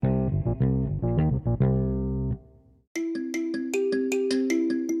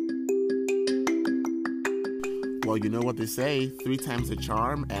Well, you know what they say, 3 times a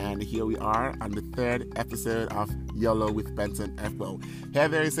charm, and here we are on the 3rd episode of YOLO with Benson Ekpo. Hey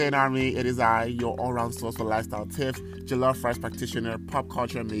there, Insane Army, it is I, your all-round source for lifestyle tips, jollof rice practitioner, pop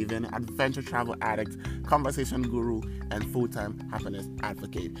culture maven, adventure travel addict, conversation guru, and full-time happiness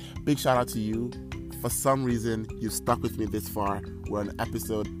advocate. Big shout out to you. For some reason, you've stuck with me this far. We're on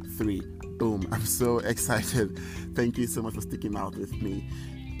episode 3. Boom, I'm so excited. Thank you so much for sticking out with me.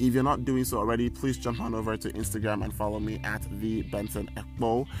 If you're not doing so already, please jump on over to Instagram and follow me at the Benson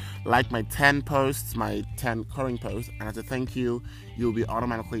Ekpo. Like my 10 posts, my 10 current posts, and as a thank you, you'll be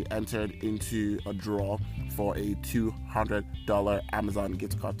automatically entered into a draw for a $200 Amazon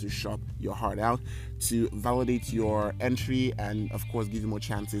gift card to shop your heart out. To validate your entry and, of course, give you more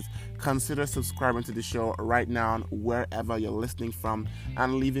chances, consider subscribing to the show right now wherever you're listening from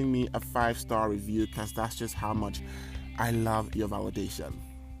and leaving me a 5-star review, because that's just how much I love your validation.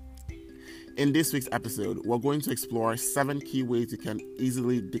 In this week's episode, we're going to explore 7 key ways you can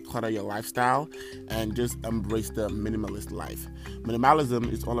easily declutter your lifestyle and just embrace the minimalist life.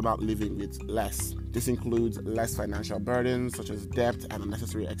 Minimalism is all about living with less. This includes less financial burdens such as debt and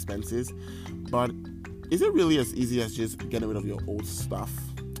unnecessary expenses. But is it really as easy as just getting rid of your old stuff?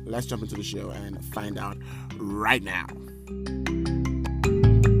 Let's jump into the show and find out right now.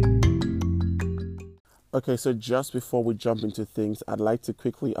 Okay, so just before we jump into things, I'd like to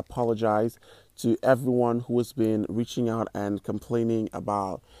quickly apologize to everyone who has been reaching out and complaining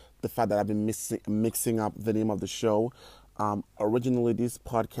about the fact that I've been mixing up the name of the show. Originally, this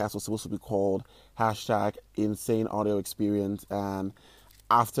podcast was supposed to be called #Insane Audio Experience, and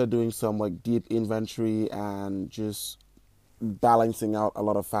after doing some deep inventory and just balancing out a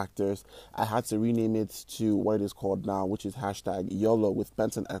lot of factors, I had to rename it to what it is called now, which is #YOLO with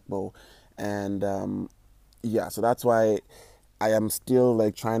Benson Ekpo. And so that's why I am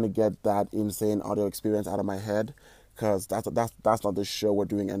still trying to get that insane audio experience out of my head, because that's not the show we're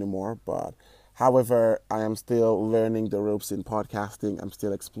doing anymore. But however, I am still learning the ropes in podcasting. I'm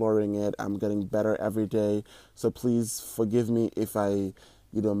still exploring it. I'm getting better every day. So please forgive me if I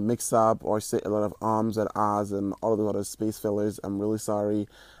mix up or say a lot of ums and ahs and all of those other space fillers. I'm really sorry.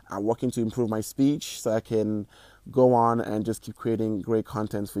 I'm working to improve my speech so I can go on and just keep creating great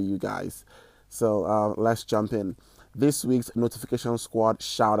content for you guys. So let's jump in. This week's Notification Squad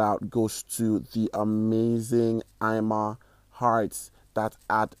shout out goes to the amazing Ima Hearts. That's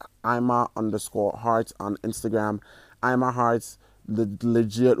at Ima_Hearts on Instagram. Ima Hearts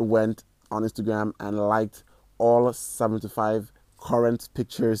legit went on Instagram and liked all 75 current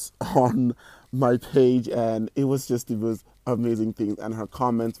pictures on my page, and it was the most amazing things, and her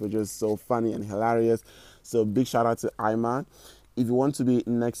comments were just so funny and hilarious. So big shout out to Ima. If you want to be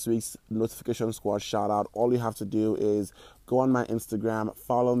next week's Notification Squad shout out, all you have to do is go on my Instagram,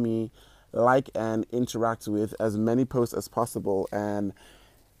 follow me, like and interact with as many posts as possible, and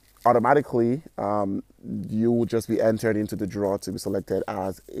automatically you will just be entered into the draw to be selected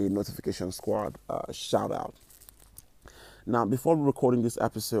as a Notification Squad shout out. Now, before recording this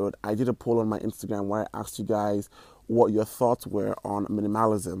episode, I did a poll on my Instagram where I asked you guys what your thoughts were on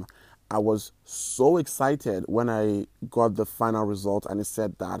minimalism. I was so excited when I got the final result, and it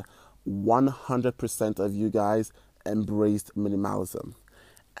said that 100% of you guys embraced minimalism.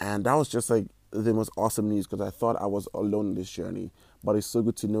 And that was just the most awesome news, because I thought I was alone in this journey. But it's so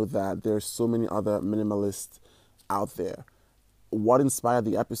good to know that there's so many other minimalists out there. What inspired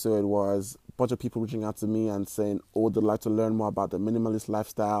the episode was a bunch of people reaching out to me and saying, they'd like to learn more about the minimalist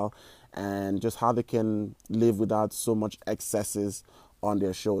lifestyle and just how they can live without so much excesses on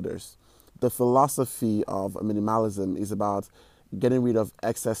their shoulders. The philosophy of minimalism is about getting rid of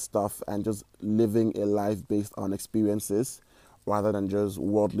excess stuff and just living a life based on experiences rather than just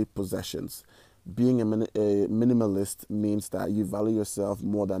worldly possessions. Being a minimalist means that you value yourself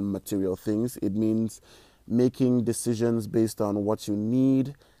more than material things. It means making decisions based on what you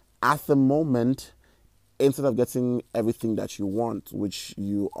need at the moment instead of getting everything that you want, which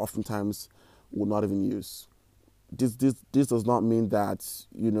you oftentimes will not even use. This does not mean that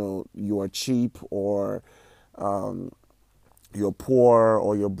you are cheap or you're poor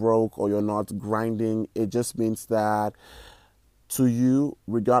or you're broke or you're not grinding. It just means that to you,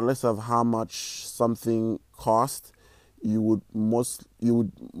 regardless of how much something costs, you would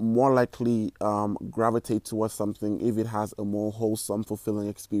more likely gravitate towards something if it has a more wholesome, fulfilling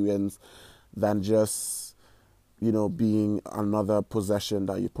experience than just being another possession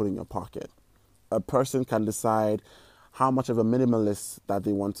that you put in your pocket. A person can decide how much of a minimalist that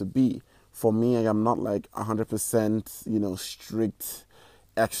they want to be. For me, I am not 100%, strict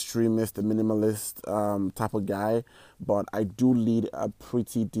extremist, minimalist type of guy, but I do lead a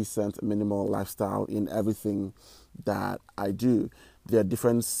pretty decent minimal lifestyle in everything that I do. There are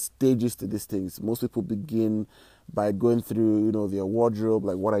different stages to these things. Most people begin by going through, their wardrobe,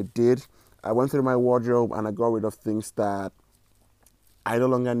 like what I did. I went through my wardrobe and I got rid of things that I no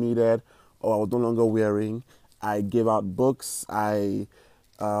longer needed or I was no longer wearing. I gave out books. I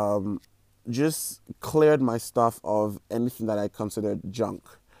just cleared my stuff of anything that I considered junk.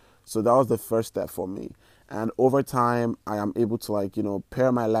 So that was the first step for me. And over time, I am able to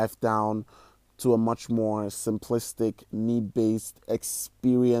pare my life down to a much more simplistic, need-based,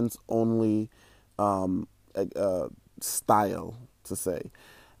 experience-only style, to say.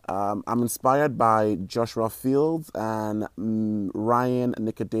 I'm inspired by Joshua Fields and Ryan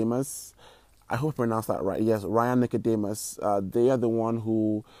Nicodemus. I hope I pronounced that right. Yes, Ryan Nicodemus. They are the one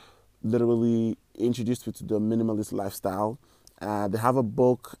who literally introduced me to the minimalist lifestyle. They have a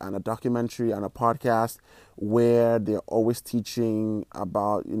book and a documentary and a podcast where they're always teaching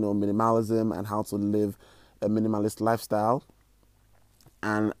about, minimalism and how to live a minimalist lifestyle.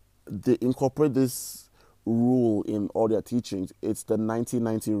 And they incorporate this rule in all their teachings. It's the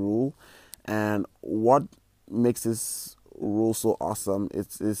 90-90 rule. And what makes this rule so awesome,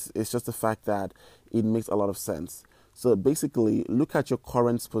 it's just the fact that it makes a lot of sense. So basically, look at your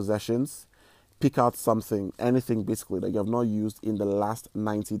current possessions, pick out something, anything basically that you have not used in the last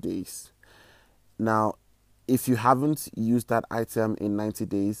 90 days. Now, if you haven't used that item in 90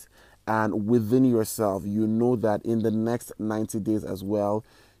 days and within yourself, you know that in the next 90 days as well,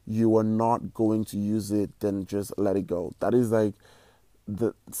 you are not going to use it, then just let it go. That is like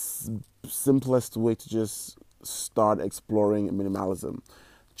the simplest way to just start exploring minimalism.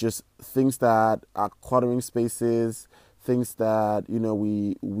 Just things that are cluttering spaces, things that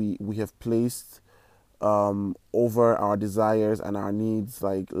we have placed over our desires and our needs,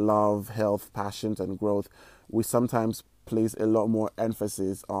 like love, health, passions, and growth. We sometimes place a lot more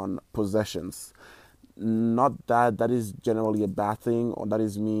emphasis on possessions. Not that that is generally a bad thing, or that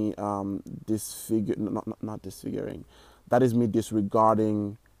is me not disfiguring. That is me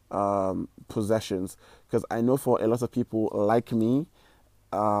disregarding possessions, because I know for a lot of people like me,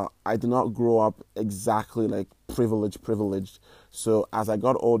 I did not grow up exactly like privileged. So as I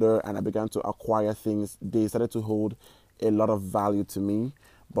got older and I began to acquire things, they started to hold a lot of value to me.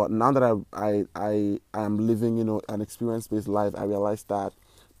 But now that I am living, an experience-based life, I realize that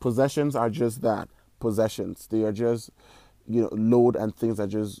possessions are just that, possessions. They are just, load and things that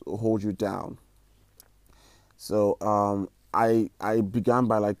just hold you down. So I began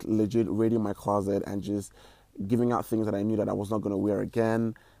by like legit raiding my closet and just giving out things that I knew that I was not going to wear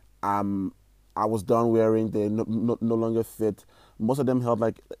again. I was done wearing. They no longer fit. Most of them held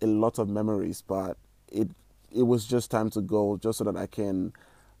like a lot of memories, but it was just time to go, just so that I can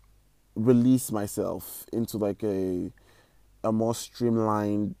release myself into like a more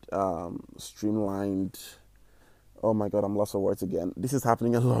streamlined. Oh my God, I'm lost for words again. This is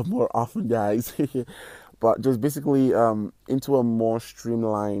happening a lot more often, guys. But just basically into a more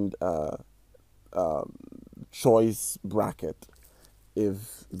streamlined choice bracket,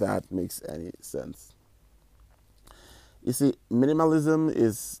 if that makes any sense. You see, minimalism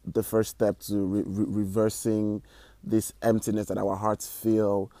is the first step to reversing this emptiness that our hearts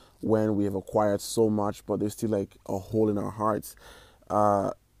feel when we have acquired so much, but there's still like a hole in our hearts.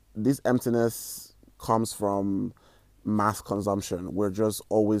 This emptiness comes from mass consumption. We're just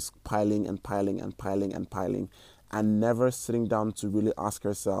always piling and piling and piling and piling, and never sitting down to really ask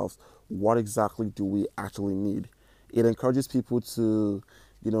ourselves, what exactly do we actually need? It encourages people to,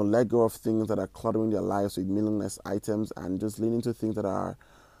 let go of things that are cluttering their lives with meaningless items and just lean into things that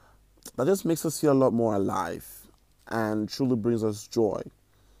just makes us feel a lot more alive and truly brings us joy.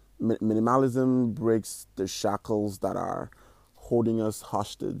 Minimalism breaks the shackles that are holding us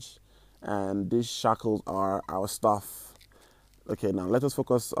hostage, and these shackles are our stuff. Okay, now let us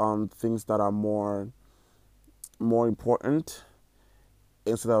focus on things that are more important,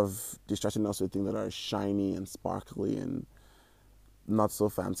 instead of distracting us with things that are shiny and sparkly and not so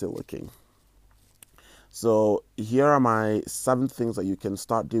fancy looking. So here are my 7 things that you can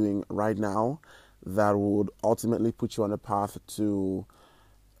start doing right now that would ultimately put you on a path to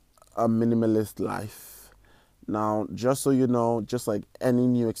a minimalist life. Now, just so you know, just like any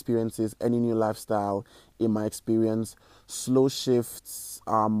new experiences, any new lifestyle, in my experience, slow shifts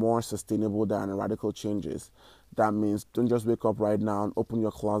are more sustainable than radical changes. That means don't just wake up right now and open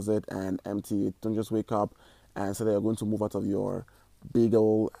your closet and empty it. Don't just wake up and say that you're going to move out of your big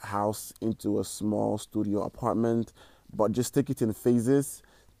old house into a small studio apartment, but just take it in phases,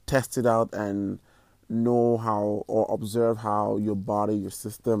 test it out, and know how or observe how your body, your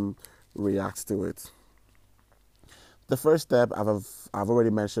system reacts to it. The first step, I've already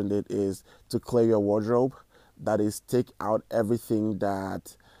mentioned it, is to clear your wardrobe. That is, take out everything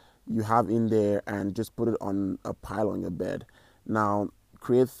that you have in there and just put it on a pile on your bed. Now,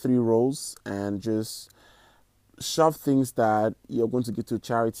 create 3 rows and just shove things that you're going to give to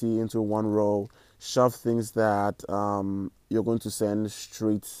charity into one row. Shove things that you're going to send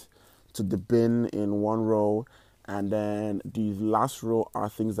straight to the bin in one row. And then the last row are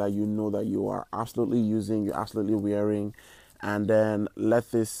things that you know that you are absolutely using, you're absolutely wearing. And then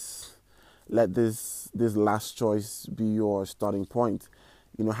let this last choice be your starting point.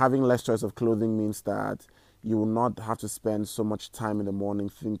 Having less choice of clothing means that you will not have to spend so much time in the morning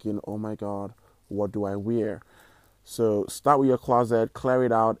thinking, oh my God, what do I wear? So start with your closet, clear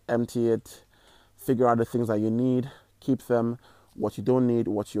it out, empty it, figure out the things that you need, keep them. What you don't need,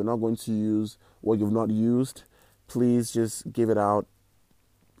 what you're not going to use, what you've not used, please just give it out.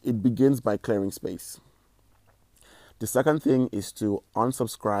 It begins by clearing space. The second thing is to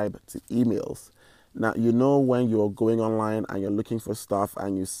unsubscribe to emails. Now, when you're going online and you're looking for stuff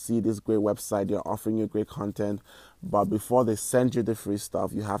and you see this great website, they're offering you great content, but before they send you the free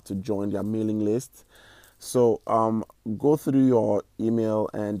stuff, you have to join their mailing list. So go through your email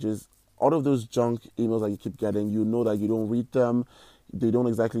and just all of those junk emails that you keep getting, you know that you don't read them, they don't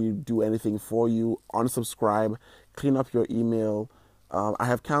exactly do anything for you. Unsubscribe, clean up your email. I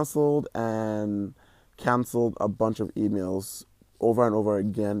have canceled a bunch of emails over and over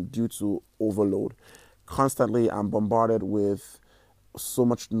again due to overload. Constantly, I'm bombarded with so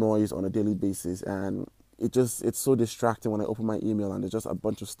much noise on a daily basis, and it's so distracting when I open my email and there's just a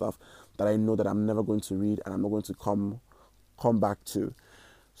bunch of stuff that I know that I'm never going to read and I'm not going to come back to.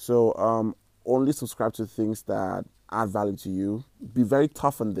 So only subscribe to things that add value to you. Be very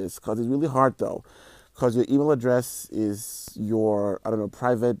tough on this because it's really hard though, because your email address is your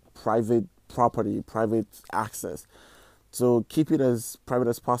private property, private access. So keep it as private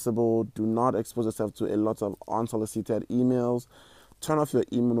as possible. Do not expose yourself to a lot of unsolicited emails. Turn off your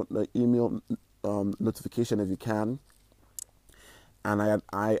email notification if you can. And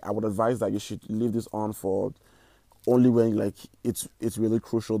I would advise that you should leave this on for only when it's really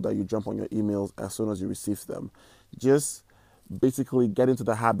crucial that you jump on your emails as soon as you receive them. Just basically get into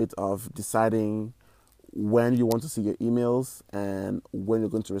the habit of deciding when you want to see your emails and when you're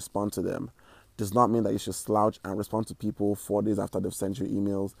going to respond to them. Does not mean that you should slouch and respond to people 4 days after they've sent you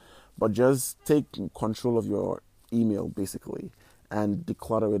emails, but just take control of your email basically and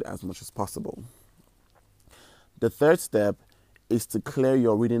declutter it as much as possible. The third step is to clear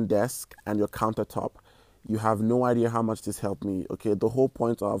your reading desk and your countertop. You have no idea how much this helped me. Okay, the whole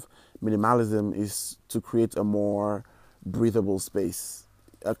point of minimalism is to create a more breathable space.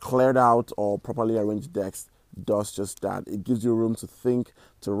 A cleared out or properly arranged desk does just that. It gives you room to think,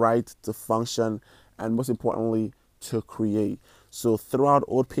 to write, to function, and most importantly, to create. So throw out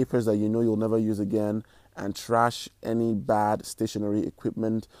old papers that you know you'll never use again and trash any bad stationery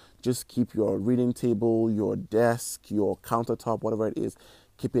equipment. Just keep your reading table, your desk, your countertop, whatever it is,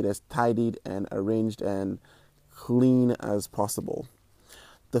 keep it as tidied and arranged and clean as possible.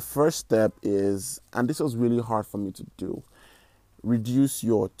 The first step is, and this was really hard for me to do, reduce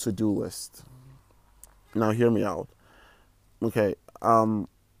your to-do list. Now hear me out. Okay,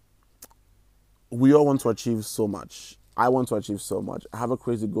 we all want to achieve so much. I want to achieve so much. I have a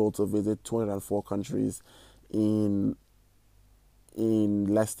crazy goal to visit 204 countries in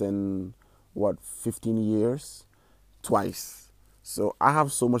less than 15 years, twice. So I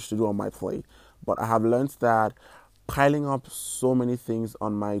have so much to do on my plate, but I have learned that piling up so many things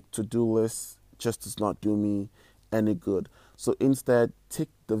on my to-do list just does not do me any good. So instead, take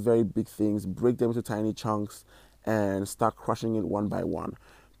the very big things, break them into tiny chunks, and start crushing it one by one.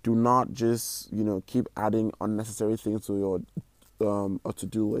 Do not just, keep adding unnecessary things to your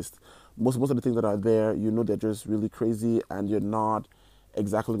to-do list. Most of the things that are there, they're just really crazy, and you're not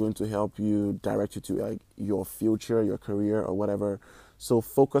exactly going to help you direct you to your future, your career, or whatever. So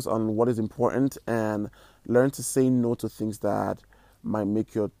focus on what is important and learn to say no to things that might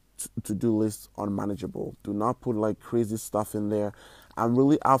make your to-do list unmanageable. Do not put crazy stuff in there. I'm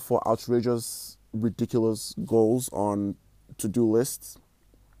really out for outrageous, ridiculous goals on to-do lists,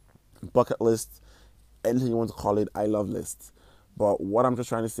 bucket lists, anything you want to call it. I love lists. But what I'm just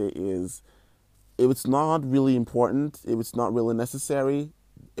trying to say is, if it's not really important, if it's not really necessary,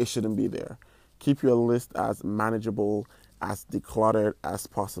 it shouldn't be there. Keep your list as manageable, as decluttered as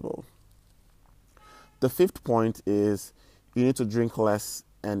possible. The fifth point is you need to drink less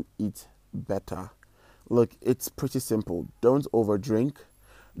and eat better. Look, it's pretty simple. Don't overdrink.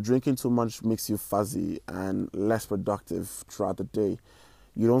 Drinking too much makes you fuzzy and less productive throughout the day.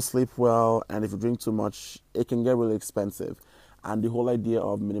 You don't sleep well, and if you drink too much, it can get really expensive. And the whole idea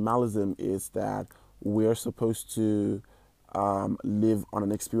of minimalism is that we're supposed to live on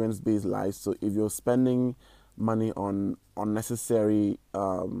an experience-based life. So if you're spending money on unnecessary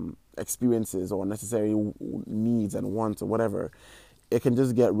experiences or unnecessary needs and wants or whatever, it can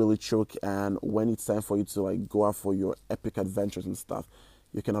just get really choke. And when it's time for you to like go out for your epic adventures and stuff,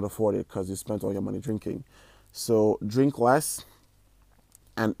 you cannot afford it because you spent all your money drinking. So drink less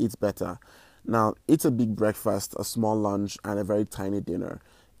and eat better. Now, eat a big breakfast, a small lunch, and a very tiny dinner.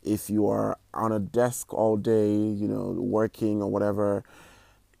 If you are on a desk all day, working or whatever,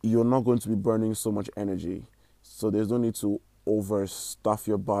 you're not going to be burning so much energy. So there's no need to overstuff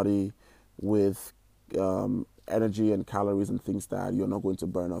your body with energy and calories and things that you're not going to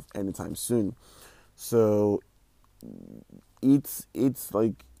burn off anytime soon. So eat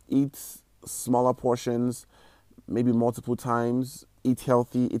smaller portions, maybe multiple times. Eat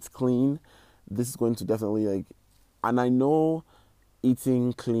healthy, eat clean. This is going to definitely and I know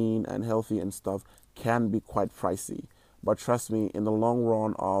eating clean and healthy and stuff can be quite pricey, but trust me, in the long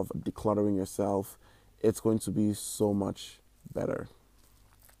run of decluttering yourself, it's going to be so much better.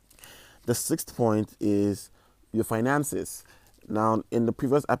 The sixth point is your finances. Now, in the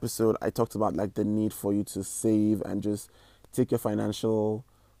previous episode, I talked about the need for you to save and just take your financial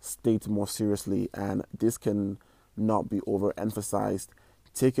state more seriously, and this can not be overemphasized.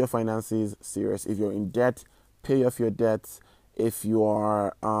 Take your finances serious. If you're in debt, pay off your debts. If you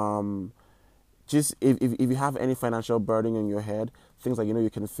are if you have any financial burden in your head, things you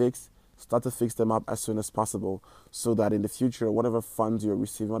can fix, start to fix them up as soon as possible, so that in the future, whatever funds you're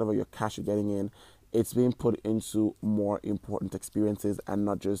receiving, whatever your cash you're getting in, it's being put into more important experiences and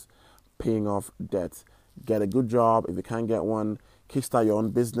not just paying off debts. Get a good job if you can't get one. Kickstart your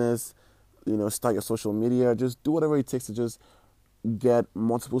own business. Start your social media. Just do whatever it takes to just get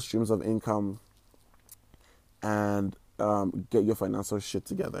multiple streams of income and get your financial shit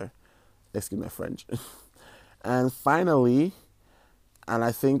together. Excuse my French. And finally, and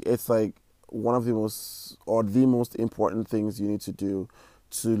I think it's one of the most important things you need to do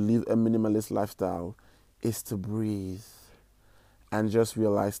to live a minimalist lifestyle is to breathe and just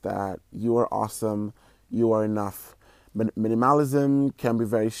realize that you are awesome, you are enough. Minimalism can be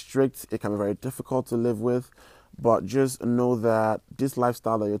very strict, it can be very difficult to live with, but just know that this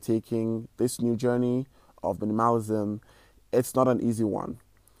lifestyle that you're taking, this new journey of minimalism, it's not an easy one.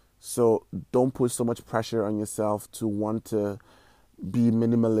 So don't put so much pressure on yourself to want to be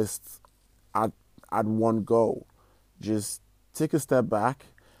minimalist at one go. Just take a step back,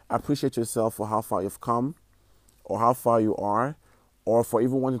 appreciate yourself for how far you've come, or how far you are, or for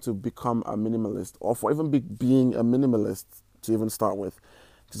even wanting to become a minimalist, or for even being a minimalist to even start with.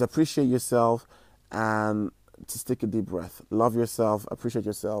 Just appreciate yourself and just take a deep breath. Love yourself, appreciate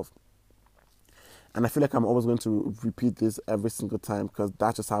yourself. And I feel like I'm always going to repeat this every single time because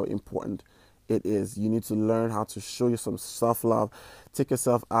that's just how important it is. You need to learn how to show you some self-love, take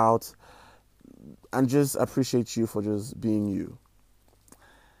yourself out, and just appreciate you for just being you.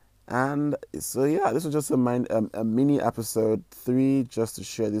 And so, yeah, this was just a mini episode 3 just to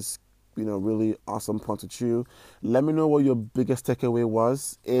share this, really awesome point with you. Let me know what your biggest takeaway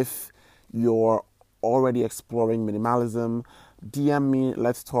was. If you're already exploring minimalism, DM me,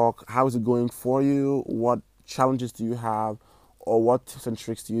 let's talk. How is it going for you? What challenges do you have? Or what tips and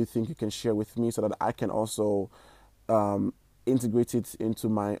tricks do you think you can share with me so that I can also integrate it into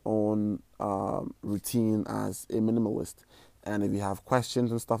my own routine as a minimalist? And if you have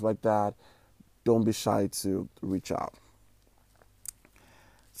questions and stuff like that, don't be shy to reach out.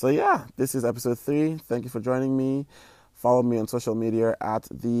 So yeah, this is episode 3. Thank you for joining me. Follow me on social media at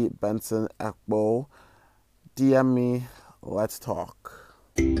the Benson Ekbo. DM me. Let's talk.